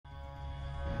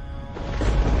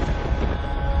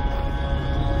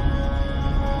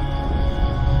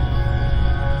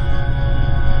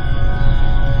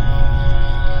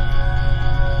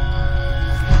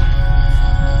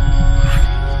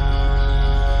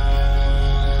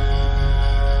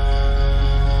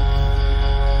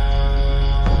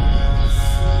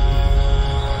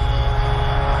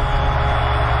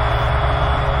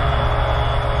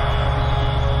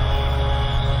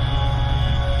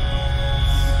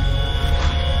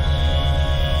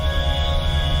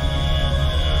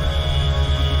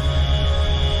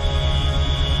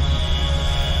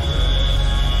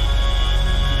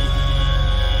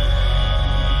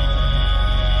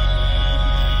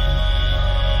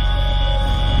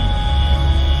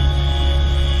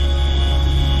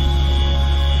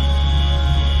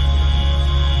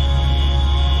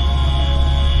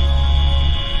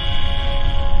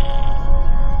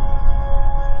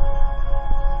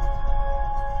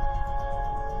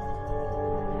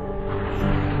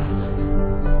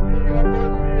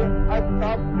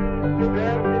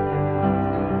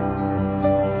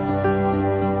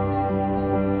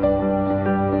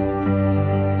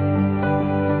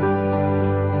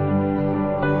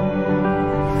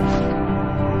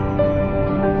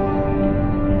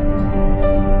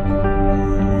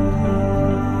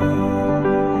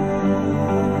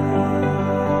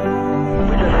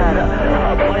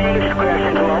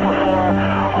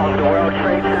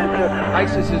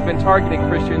ISIS has been targeting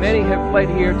Christians. Many have fled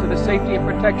here to the safety and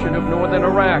protection of northern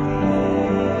Iraq.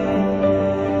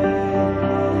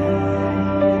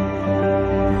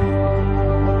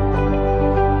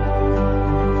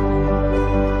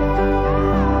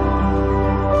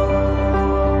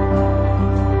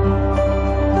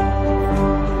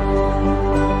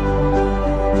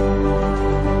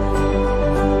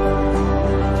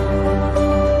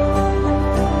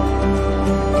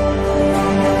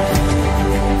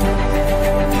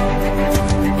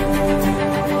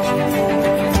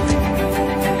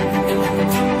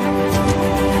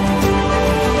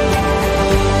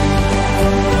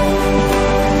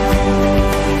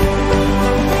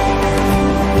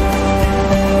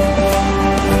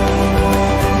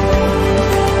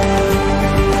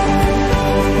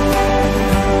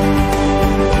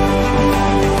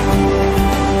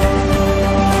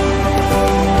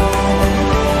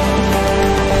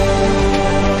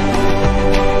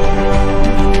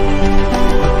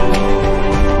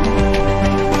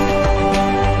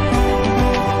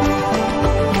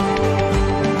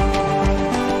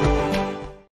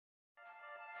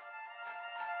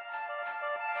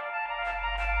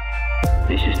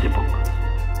 This is the book.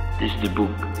 This is the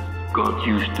book God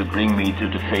used to bring me to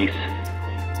the faith.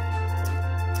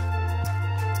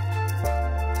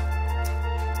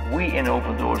 We in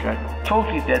Open Doors are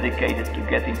totally dedicated to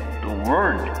getting the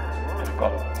word of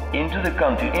God into the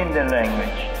country, in their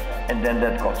language, and then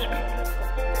let God speak.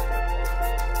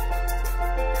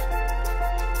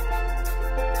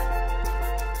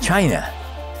 China,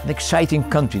 an exciting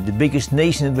country, the biggest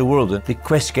nation in the world. The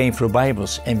request came for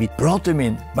Bibles and we brought them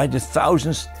in by the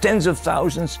thousands, tens of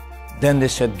thousands. Then they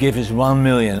said, give us 1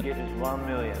 million. Give us 1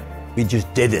 million. We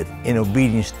just did it in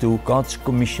obedience to God's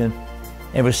commission.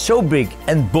 And we're so big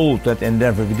and bold, that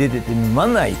endeavor. We did it in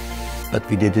one night, but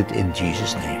we did it in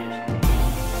Jesus' name.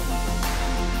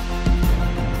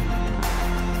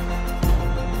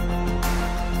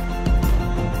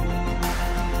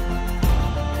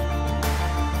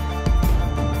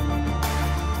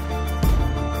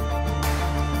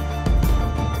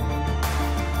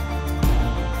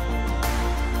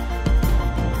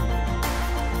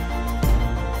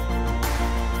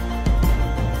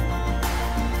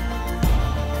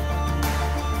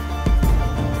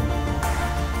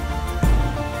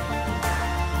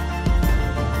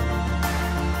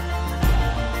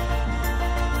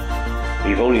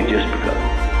 We've only just begun.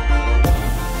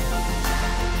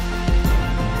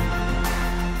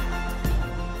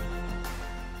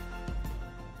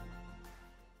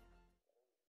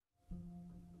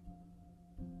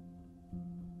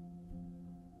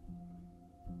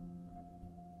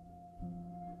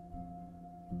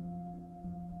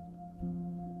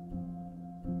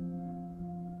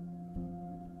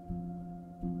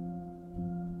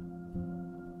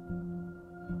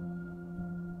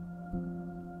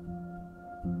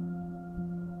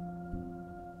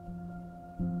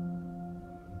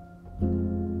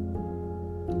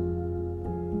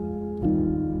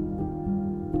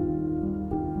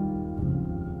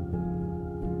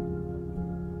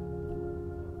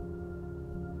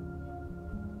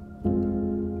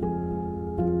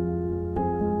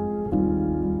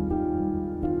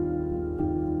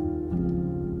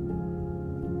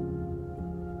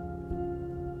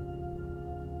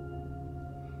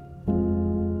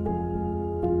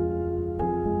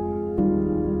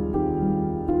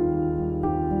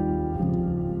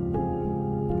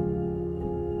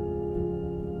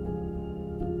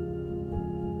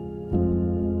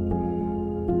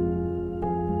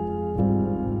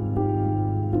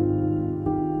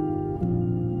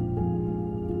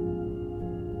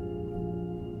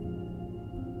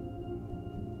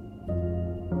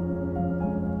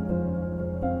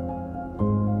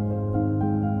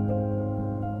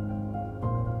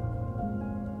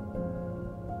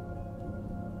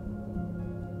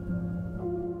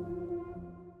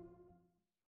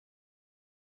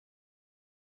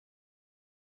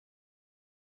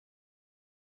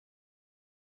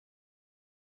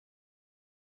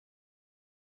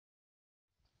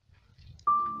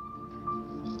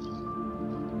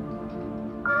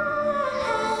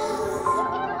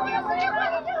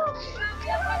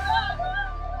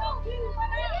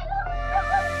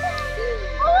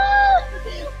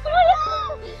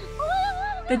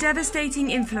 The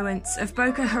devastating influence of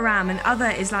Boko Haram and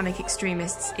other Islamic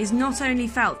extremists is not only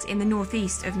felt in the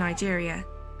northeast of Nigeria.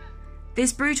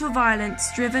 This brutal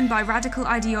violence, driven by radical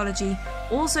ideology,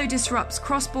 also disrupts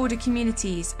cross-border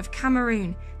communities of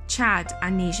Cameroon, Chad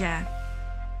and Niger.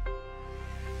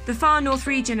 The far north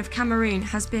region of Cameroon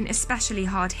has been especially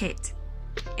hard hit.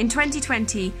 In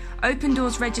 2020, Open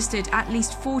Doors registered at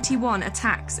least 41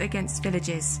 attacks against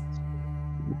villages.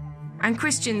 and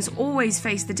Christians always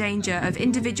face the danger of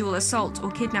individual assault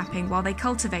or kidnapping while they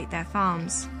cultivate their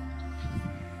farms.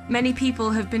 Many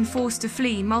people have been forced to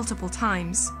flee multiple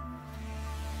times.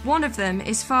 One of them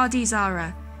is Fadi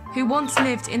Zara, who once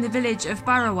lived in the village of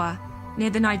Barawa, near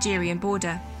the Nigerian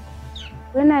border.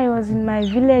 When I was in my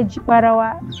village,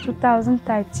 Barawa,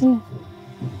 2013,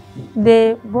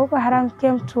 the Boko Haram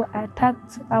came to attack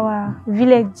our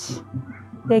village.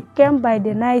 They came by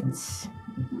the night.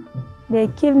 They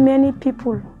killed many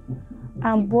people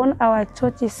and burned our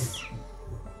churches.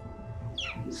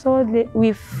 So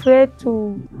we fled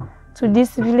to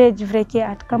this village, Vreke,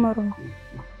 at Cameroon.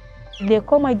 They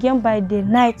come again by the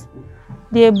night.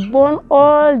 They burn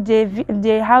all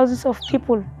the houses of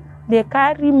people. They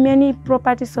carry many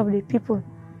properties of the people.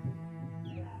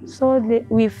 So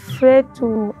we fled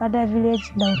to other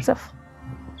village down south.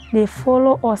 They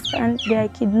follow us and they are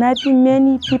kidnapping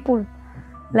many people,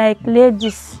 like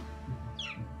ladies.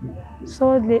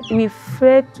 So we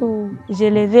fled to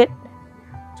Gelevette,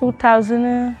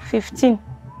 2015,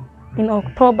 in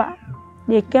October.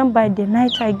 They came by the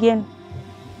night again.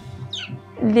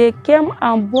 They came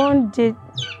and burned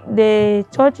the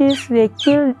churches. They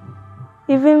killed,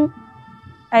 even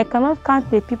I cannot count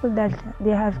the people that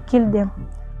they have killed them.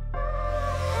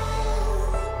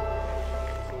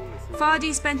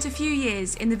 Fadi spent a few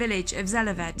years in the village of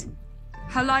Zeleved.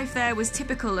 Her life there was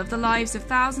typical of the lives of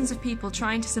thousands of people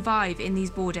trying to survive in these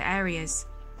border areas.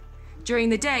 During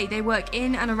the day, they work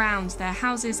in and around their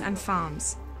houses and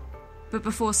farms. But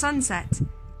before sunset,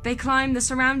 they climb the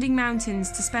surrounding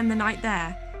mountains to spend the night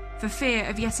there for fear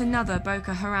of yet another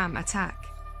Boko Haram attack.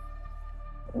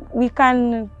 We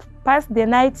can pass the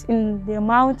night in the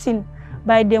mountain.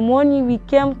 By the morning, we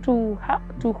came to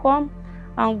home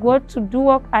and go to do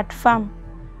work at farm.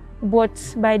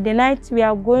 But by the night, we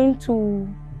are going to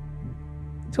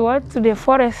the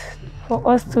forest for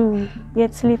us to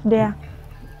get sleep there.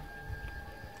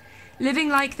 Living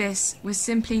like this was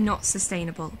simply not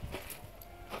sustainable.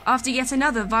 After yet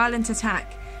another violent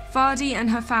attack, Fadi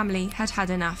and her family had had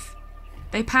enough.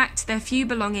 They packed their few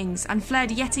belongings and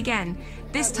fled yet again,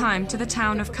 this time to the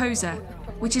town of Koza,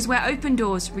 which is where Open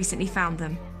Doors recently found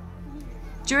them.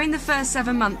 During the first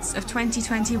 7 months of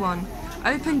 2021,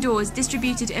 Open Doors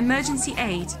distributed emergency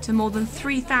aid to more than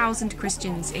 3,000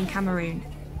 Christians in Cameroon.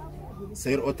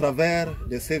 C'est au travers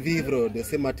de ces vivres, de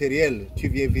ces matériels, tu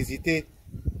viens visiter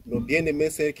nos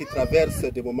bien-aimés sœurs qui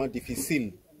traversent des moments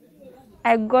difficiles.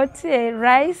 I got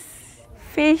rice,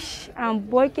 fish, and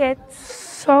bucket,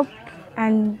 soap,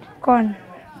 and corn,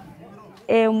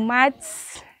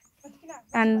 mats,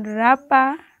 and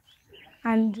wrapper,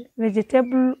 and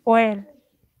vegetable oil.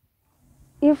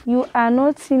 If you are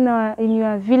not in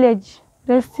your village,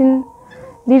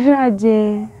 living at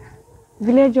the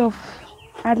village of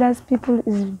other people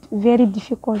is very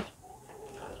difficult.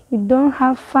 You don't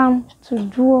have farm to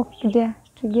do work there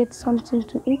to get something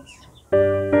to eat.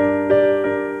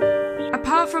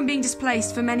 Apart from being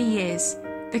displaced for many years,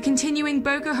 the continuing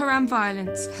Boko Haram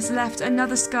violence has left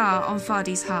another scar on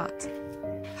Fadi's heart.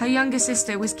 Her younger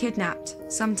sister was kidnapped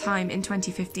sometime in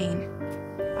 2015.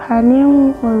 Her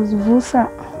name was Vusa.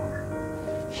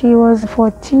 She was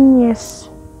 14 years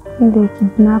when they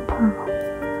kidnapped her.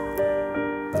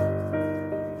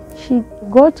 She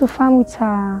go to farm with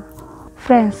her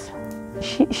friends.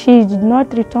 She did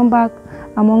not return back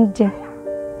among them.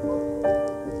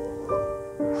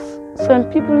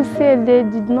 Some people say they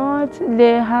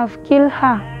have killed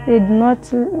her. They did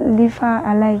not leave her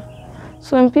alive.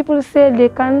 Some people say they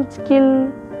can't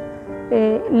kill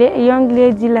a young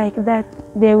lady like that.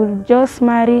 They will just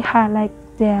marry her like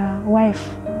their wife.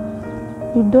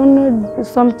 You don't know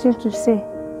something to say.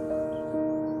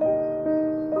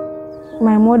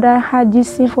 My mother had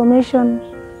this information.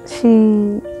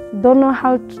 She don't know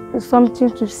something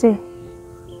to say.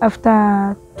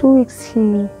 After 2 weeks,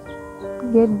 he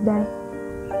died.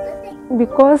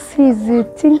 Because he's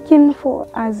thinking for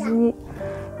us,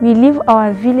 we leave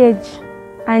our village,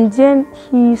 and then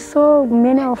he saw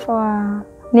many of our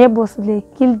neighbors, they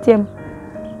killed them.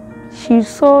 She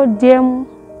saw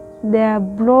their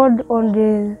blood on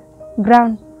the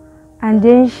ground, and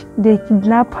then they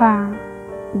kidnapped her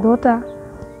daughter.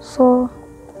 So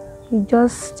he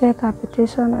just take her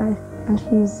petition and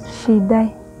she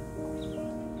died.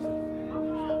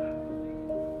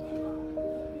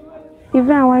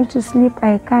 Even I want to sleep,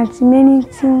 I can't. Many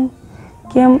things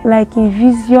came like in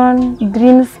vision,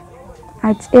 dreams.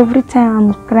 At every time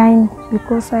I'm crying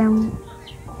because I am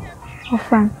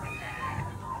orphan.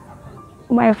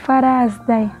 My father has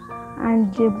died,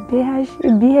 and the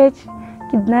BH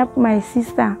kidnapped my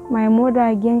sister. My mother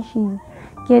again, she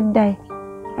died.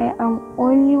 I am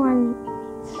only one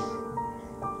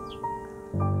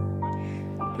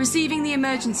Receiving the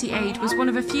emergency aid was one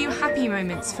of a few happy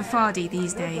moments for Fadi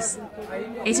these days.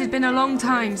 It had been a long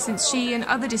time since she and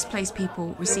other displaced people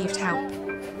received help.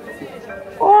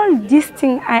 All this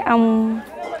thing, I am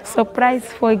surprised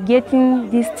for getting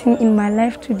this thing in my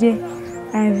life today.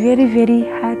 I am very, very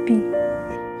happy.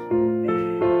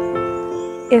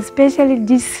 Especially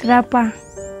this wrapper.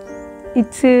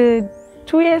 It's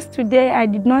 2 years today I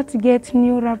did not get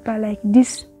new wrapper like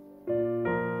this.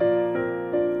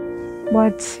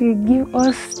 But she give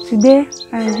us today,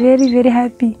 I'm very, very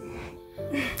happy.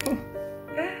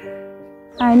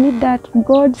 I need that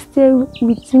God stay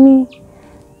with me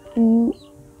in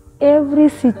every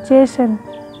situation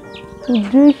to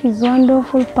do His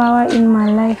wonderful power in my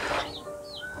life,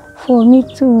 for me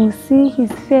to see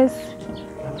His face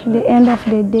at the end of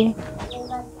the day.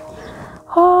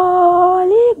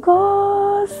 Holy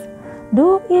Ghost, do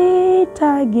it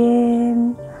again.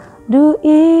 Do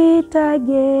it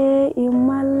again in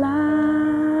my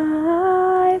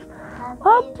life.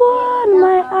 Open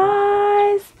my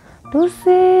eyes to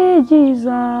see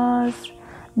Jesus.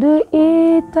 Do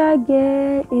it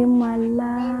again in my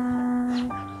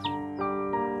life.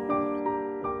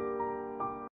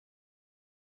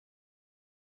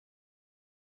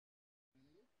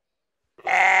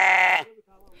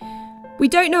 We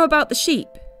don't know about the sheep,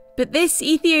 but this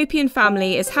Ethiopian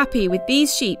family is happy with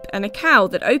these sheep and a cow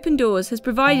that Open Doors has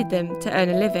provided them to earn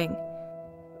a living.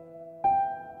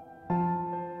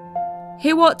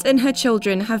 Hiwot and her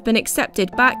children have been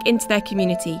accepted back into their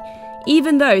community,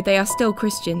 even though they are still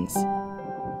Christians.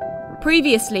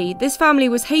 Previously, this family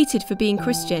was hated for being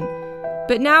Christian,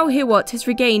 but now Hiwot has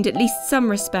regained at least some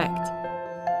respect.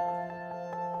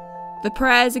 The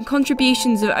prayers and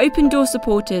contributions of Open Door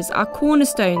supporters are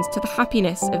cornerstones to the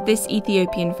happiness of this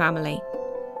Ethiopian family.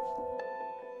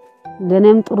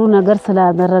 ለኔም ጥሩ ነገር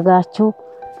ስላደረጋችሁ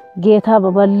ጌታ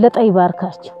በበለጠ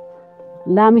ይባርካችሁ።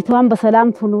 ላሚቷን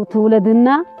በሰላም ትውለድና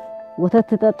ወተት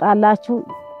ትጠጣላችሁ።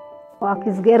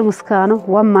 ዋክዝጌር ምስካኑ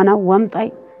ወማና ወምጣይ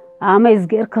አመ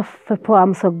ይዝጌር ከፈፈ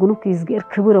አመሰግኑ ይዝጌር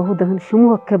ክብረሁ ደህን ሽሙ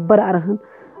ከበር አረህን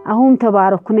አሁን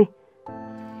ተባረኩኔ።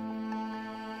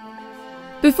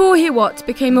 Before Hiwot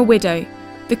became a widow,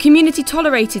 the community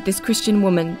tolerated this Christian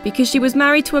woman because she was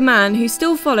married to a man who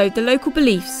still followed the local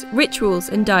beliefs, rituals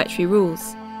and dietary rules.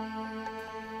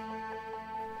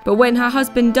 But when her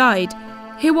husband died,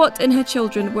 Hiwot and her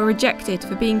children were rejected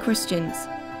for being Christians,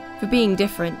 for being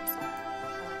different.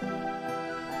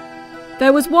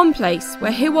 There was one place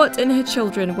where Hiwot and her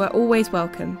children were always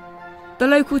welcome,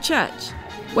 the local church,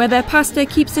 where their pastor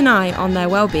keeps an eye on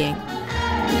their well-being.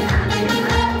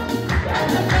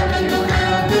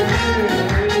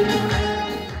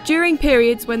 During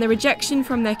periods when the rejection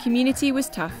from their community was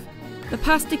tough, the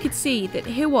pastor could see that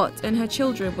Hiwot and her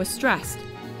children were stressed.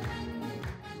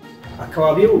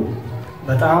 አካባቢው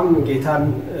በጣም ጌታን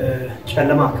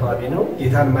ጨለማ አካባቢ ነው።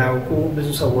 ጌታን ማያውቁ ብዙ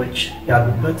ሰዎች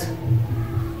ያሉበት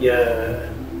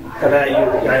የተለያዩ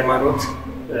የሃይማኖት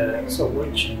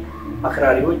ሰዎች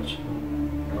አክራሪዎች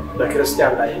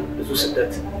በክርስቲያን ላይ ብዙ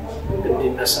ስደት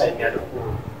እንዲነሳ የሚያደርጉ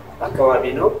አካባቢ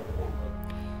ነው።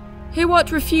 Hiwot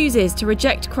refuses to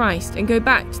reject Christ and go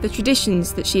back to the traditions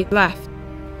that she had left.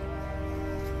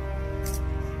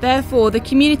 Therefore, the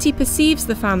community perceives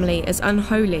the family as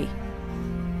unholy.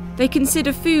 They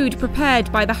consider food prepared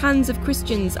by the hands of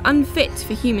Christians unfit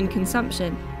for human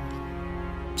consumption.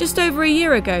 Just over a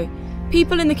year ago,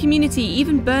 people in the community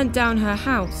even burnt down her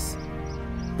house.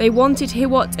 They wanted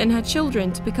Hiwot and her children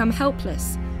to become helpless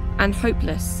and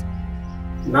hopeless.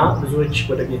 Na ብዙዎች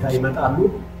ወደ ጌታ ይመጣሉ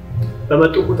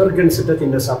በመጡ ቁጥር ግን ስደት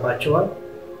ይነሳባቸዋል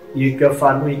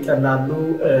ይገፋሉ ይጠላሉ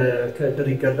ከድር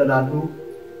ይገደላሉ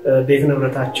ቤት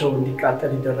ንብረታቸው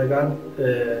እንዲቃጠል ይደረጋል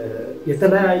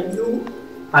የተለያዩ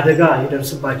አደጋ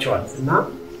ይደርስባቸዋል እና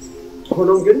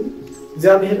ሆኖም ግን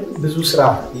እግዚአብሔር ብዙ ስራ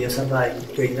እየሰራ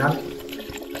ይገኛል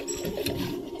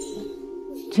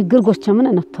ችግር ጎቸ ምን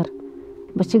ነበር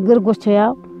በችግር ጎቸ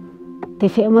ያው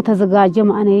ተፈእመ ተዘጋጀ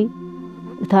ማኔ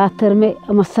ታተርመ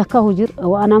መስካ ሁጅር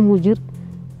ዋናም ሁጅር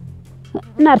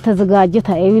ናር ተዘጋጀ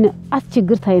ታይዊነ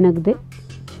አትችግር ታይነግደ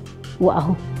ዋሁ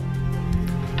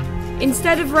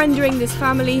Instead of rendering this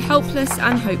family helpless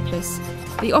and hopeless,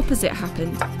 the opposite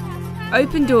happened.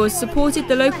 Open Doors supported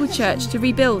the local church to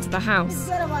rebuild the house.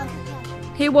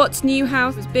 Hiwot's new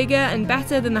house was bigger and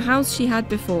better than the house she had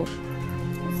before.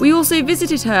 We also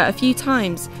visited her a few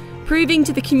times, proving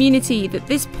to the community that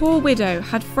this poor widow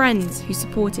had friends who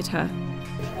supported her.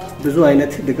 ብዙ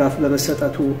አይነት ድጋፍ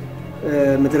ለመሰጠቱ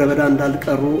ምድረበዳ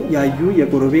እንዳልቀሩ ያዩ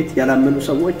የጎረቤት ያላመኑ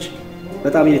ሰዎች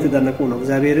በጣም እየተደነቁ ነው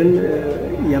እግዚአብሔርን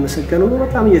ያመሰገኑ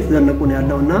በጣም እየተደነቁ ነው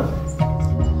ያለውና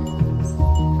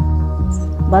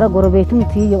bara gorobetum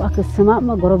ti yo ak sma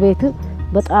ma gorobetu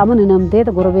በጣም እንምዴት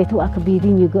ጎረቤቱ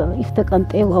አክቢዲኝ ይፍተ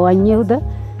ቀንጤ ዋኘውደ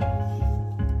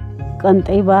ቀንጤ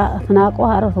ባ ፍናቆ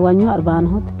አረፍ ዋኘው 40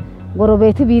 ነው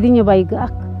ጎረቤቱ ቢዲኝ ባይጋ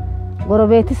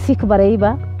ጎረቤቱ ሲክ በረይባ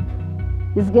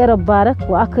ይዝገር ባረክ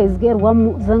ዋከ ይዝገር ወሙ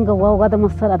ዘንገ ዋው ጋደ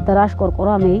መሰል አዳራሽ ቆርቆራ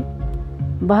መይ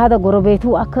ባሃደ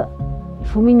ጎረቤቱ አከ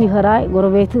ሹሚኝ ኸራይ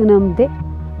ጎረቤቱ እንምዴ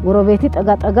ጎረቤቱ ጠጋ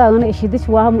ጠጋ እነ እሺድች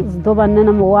ዋህሙ ዝዶባነነ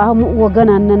ዋህሙ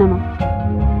ወገናነነማ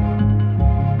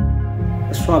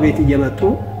እሷ ቤት እየመጡ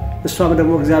እሷም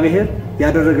ደግሞ እግዚአብሔር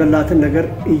ያደረገላትን ነገር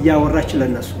እያወራች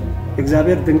ለነሱ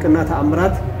እግዚአብሔር ድንቅና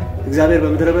ተአምራት እግዚአብሔር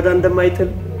በመድረ በዳ እንደማይጥል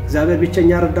እግዚአብሔር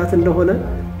ብቸኛ ረዳት እንደሆነ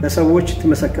ለሰዎች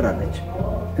ትመሰክራለች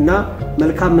እና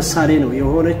መልካም ምሳሌ ነው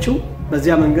የሆነችው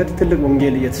በዚያ መንገድ ትልቅ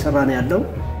ወንጌል እየተሰራ ነው ያለው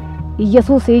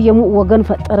ኢየሱስ የሙ ወገን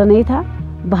ፈጠረኔታ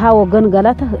በሃ ወገን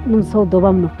ገላታ ንምሰው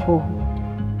ዶባም ነው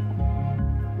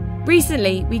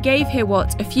Recently, we gave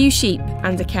Hiwot a few sheep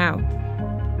and a cow.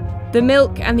 The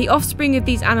milk and the offspring of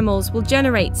these animals will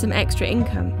generate some extra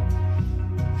income.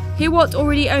 Hiwot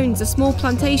already owns a small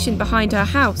plantation behind her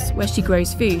house where she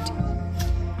grows food.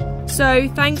 So,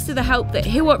 thanks to the help that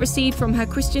Hiwot received from her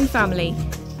Christian family,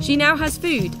 she now has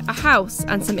food, a house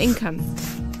and some income.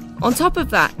 On top of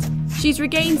that, she's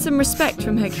regained some respect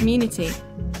from her community.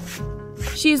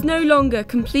 She is no longer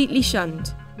completely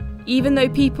shunned, even though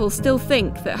people still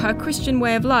think that her Christian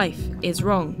way of life is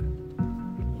wrong.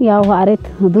 ያው አሬት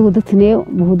ሁዱድትኔ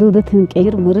በሁዱድትን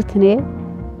ቀይር ምርትኔ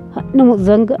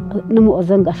ንሙ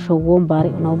ዘንግ አሸወም ባሪ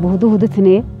ነው በሁዱድትኔ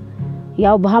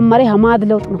ያው በሐማሪ ሐማድ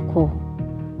ለውጥ ነኮ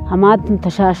ሐማድ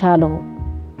ተሻሻለው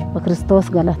በክርስቶስ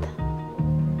ገላት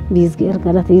ቢዝገር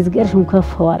ገላት ይዝገር ሽም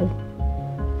ከፈዋሪ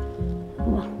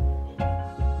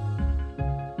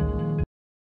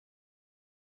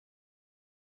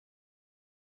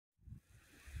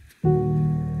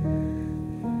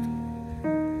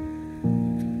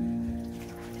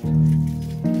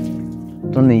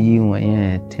Tone yi wa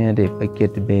ya tende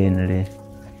paket benere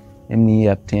emni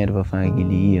ap tende ba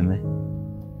fangili yeme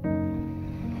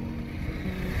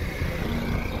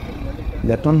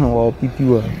la ton ho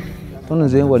pipiwa ton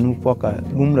ze wa nu poka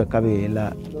lumra kabe la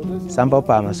samba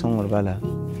pa ma songor bala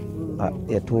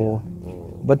ya to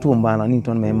batu mbana ni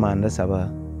ton me manda saba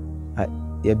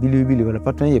ya bili bala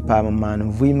paton ye pa ma man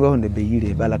vuim go honde be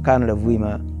yire bala kan la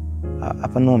vuima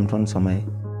apanom ton somay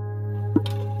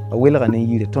awela ne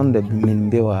yire ton de min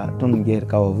bewa ton ger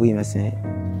ka vui mase.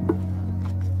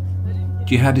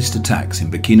 Jihadist attacks in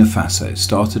Burkina Faso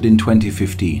started in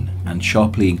 2015 and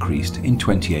sharply increased in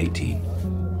 2018.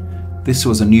 This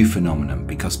was a new phenomenon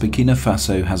because Burkina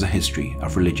Faso has a history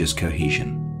of religious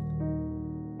cohesion.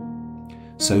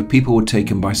 So people were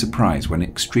taken by surprise when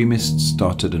extremists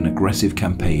started an aggressive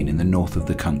campaign in the north of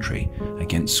the country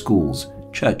against schools,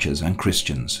 churches and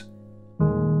Christians.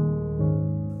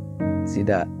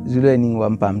 Sida zule ni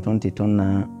wampam tonti tonna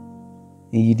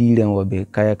yidire wabe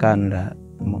kaya kanra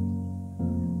mo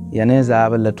yaneza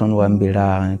abala ton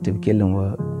wambira tibkelen wa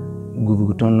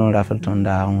gubu ton no rafal ton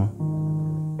dawo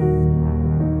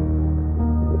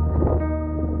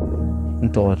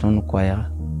nto ton kwaya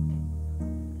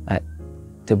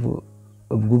tebu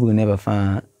gubu ne ba fa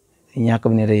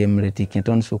nyakab ne reyemre tikin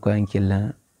ton su ko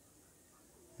ankella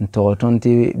nto ton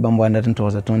ti bambanda ton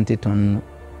za ton ti ton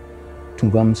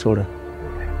tubam sora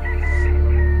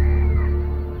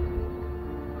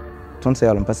ton se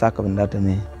alon pasa ka banda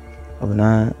me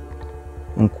abna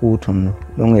nku ton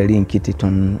long eri nkiti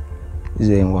ton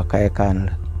ze wa kaya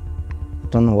kanra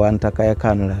ton wanta kaya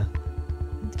kanra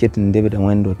ketin debe da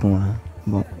wendo ton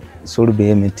bo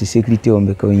sorbe me ti security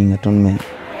ombe ko yinga ton me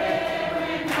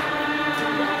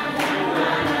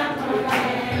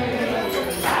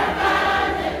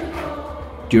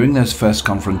During those first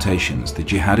confrontations, the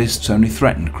jihadists only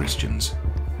threatened Christians.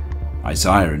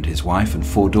 Isaiah and his wife and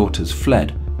 4 daughters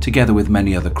fled, together with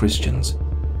many other Christians.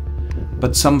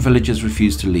 But some villagers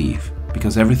refused to leave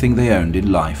because everything they owned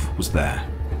in life was there.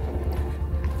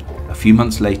 A few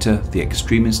months later, the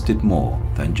extremists did more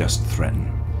than just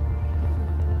threaten.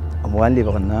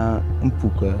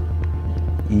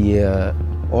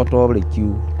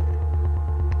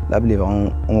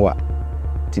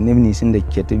 Tinebni sinde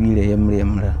kete bile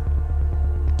yemra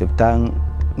teptang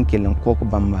nkelen kok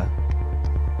bamba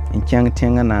nkyang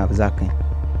tenga na zakin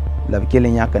la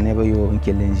kelen yaka ne ba yo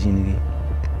nkelen jinri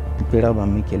pera ba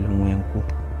mi kelen wenku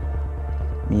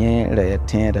nye ra ya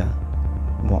tenda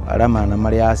bon arama na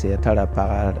maria se tara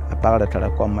para tara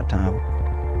kwa matabu.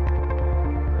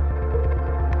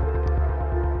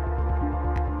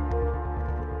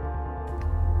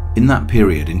 In that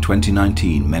period in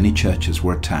 2019, many churches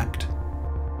were attacked.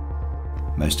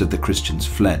 Most of the Christians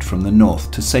fled from the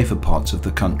north to safer parts of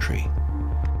the country.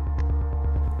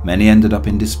 Many ended up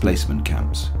in displacement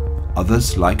camps.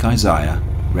 Others, like Isaiah,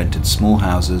 rented small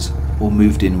houses or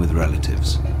moved in with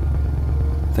relatives.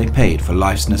 They paid for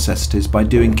life's necessities by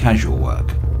doing casual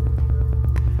work.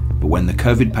 But when the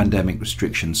COVID pandemic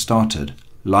restrictions started,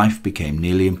 life became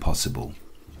nearly impossible.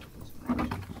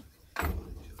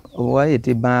 Why it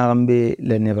be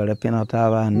le never a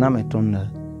penatava nameton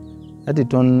at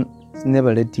it on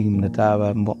never let him the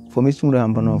tava for me soon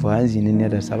rampon of hands in the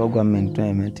Savagam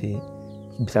entertainment.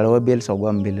 Salawa bells or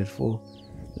 1 billet for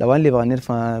la one live on it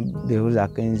for Behuza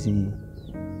Kenzi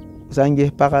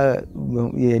Sange Para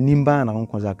Nimban on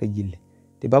Kozaka Gil.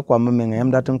 The Bakwamang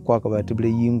am that and quack about to be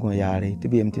ying yare to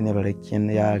be empty never a kin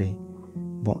yare.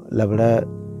 Bon labra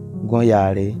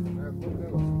goyare.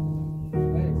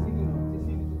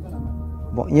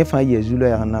 Bon, ye fa ye zulu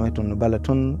ya na meton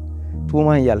balaton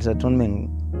tuma yal sa ton men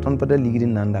ton pada ligri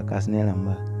nanda kasne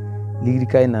lamba ligri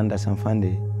kai nanda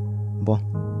sanfande bon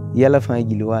yala fa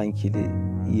gilwa nkide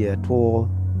ye to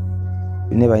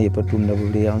ne ba ye patum na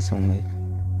bule yan songe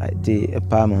te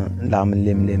pama lam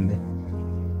lemlembe.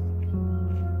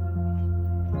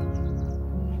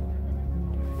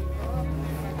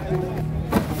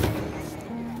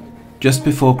 Just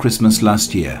before Christmas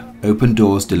last year, Open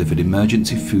Doors delivered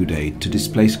emergency food aid to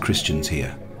displaced Christians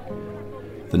here.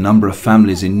 The number of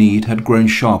families in need had grown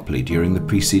sharply during the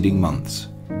preceding months.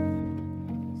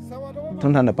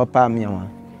 Tontana papa miawa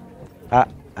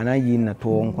ana yina to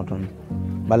onkoton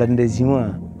balande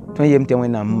ziwa ton yemte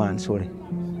wena man sore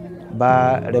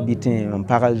ba rabitin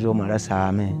mpaka zo mara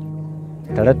same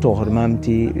tara to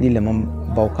hormamti lile mam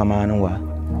baw kamana wa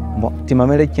bo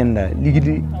timamere kenda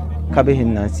ligidi kabe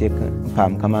hinna sek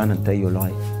pam kamana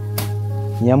tayoloi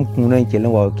nyam kuna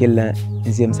kelen wa kelen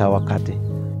nzem sa wakati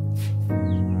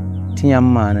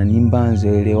tinyam mana nimbanzo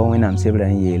ile wa wena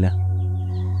msebran yela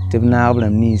tibna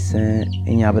abram ni sen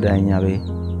nyabada nyabe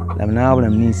lamna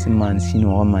abram ni sin man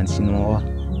sino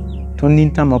ton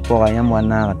ninta ma pora yam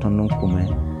wana ton kume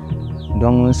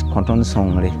donc konton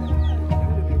songre.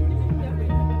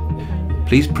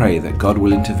 Please pray that God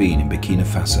will intervene in Burkina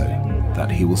Faso,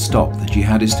 that he will stop the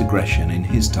jihadist aggression in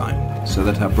his time so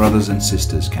that our brothers and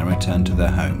sisters can return to their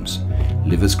homes,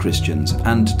 live as Christians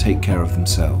and take care of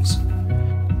themselves.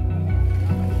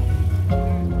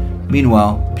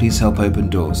 Meanwhile, please help Open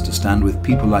Doors to stand with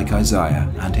people like Isaiah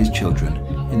and his children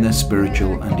in their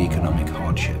spiritual and economic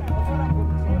hardship.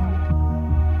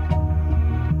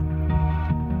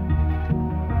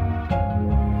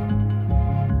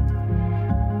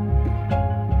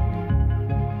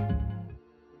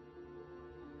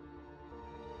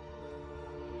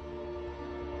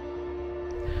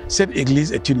 Cette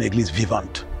église est une église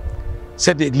vivante.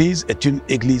 Cette église est une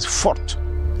église forte,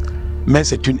 mais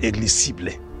c'est une église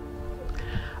ciblée.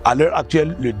 À l'heure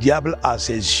actuelle, le diable a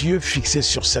ses yeux fixés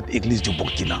sur cette église du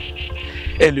Burkina.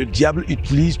 Et le diable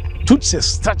utilise toutes ses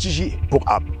stratégies pour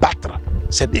abattre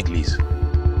cette église.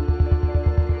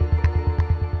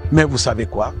 Mais vous savez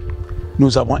quoi?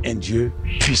 Nous avons un Dieu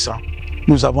puissant.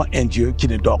 Nous avons un Dieu qui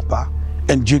ne dort pas,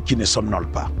 un Dieu qui ne somnole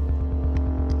pas.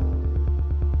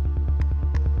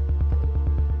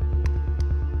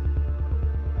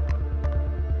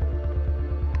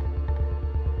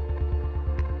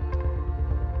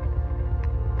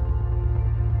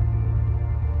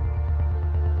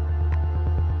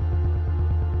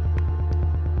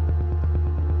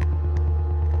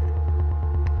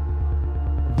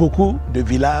 Beaucoup de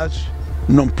villages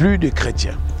n'ont plus de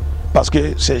chrétiens parce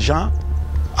que ces gens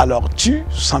alors tuent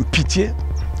sans pitié,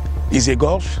 ils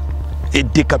égorgent et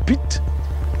décapitent,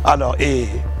 alors et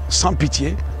sans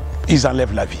pitié, ils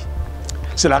enlèvent la vie.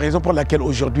 C'est la raison pour laquelle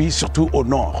aujourd'hui, surtout au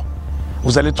nord,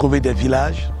 vous allez trouver des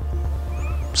villages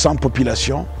sans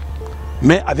population,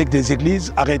 mais avec des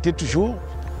églises arrêtées toujours,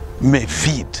 mais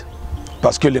vides,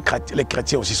 parce que les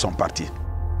chrétiens aussi sont partis.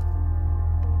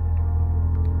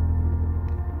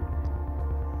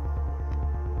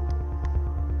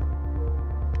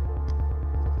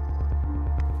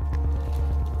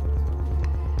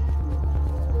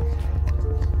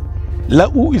 Là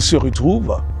où ils se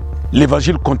retrouvent,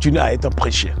 l'évangile continue à être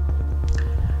prêché.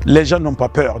 Les gens n'ont pas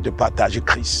peur de partager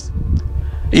Christ.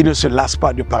 Ils ne se lassent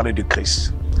pas de parler de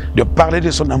Christ, de parler de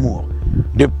son amour,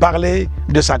 de parler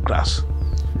de sa grâce.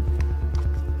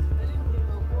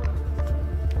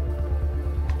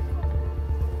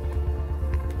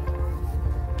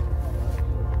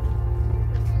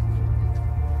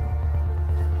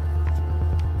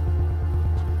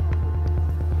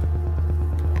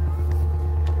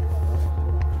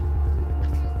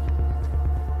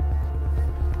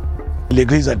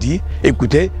 L'Église a dit,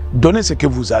 écoutez, donnez ce que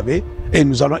vous avez et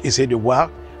nous allons essayer de voir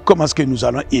comment est-ce que nous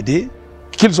allons aider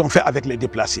qu'ils ont fait avec les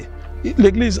déplacés.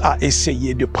 L'Église a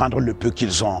essayé de prendre le peu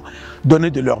qu'ils ont, donner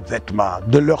de leurs vêtements,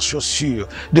 de leurs chaussures,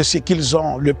 de ce qu'ils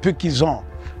ont, le peu qu'ils ont,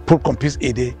 pour qu'on puisse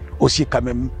aider aussi quand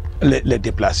même les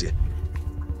déplacés.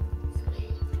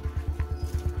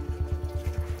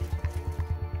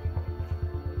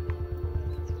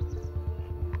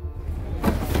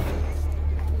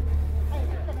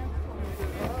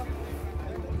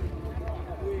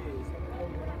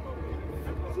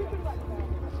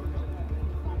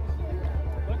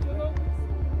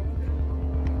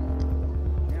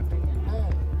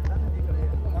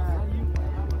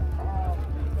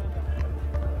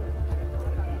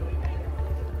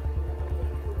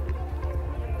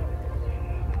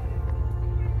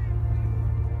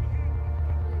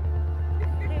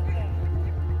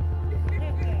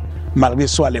 Malgré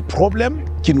soit les problèmes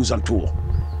qui nous entourent,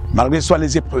 malgré soit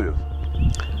les épreuves,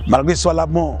 malgré soit la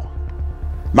mort,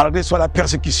 malgré soit la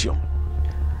persécution,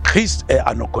 Christ est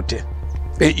à nos côtés.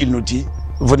 Et il nous dit,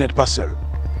 vous n'êtes pas seuls,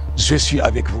 je suis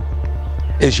avec vous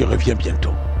et je reviens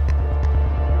bientôt.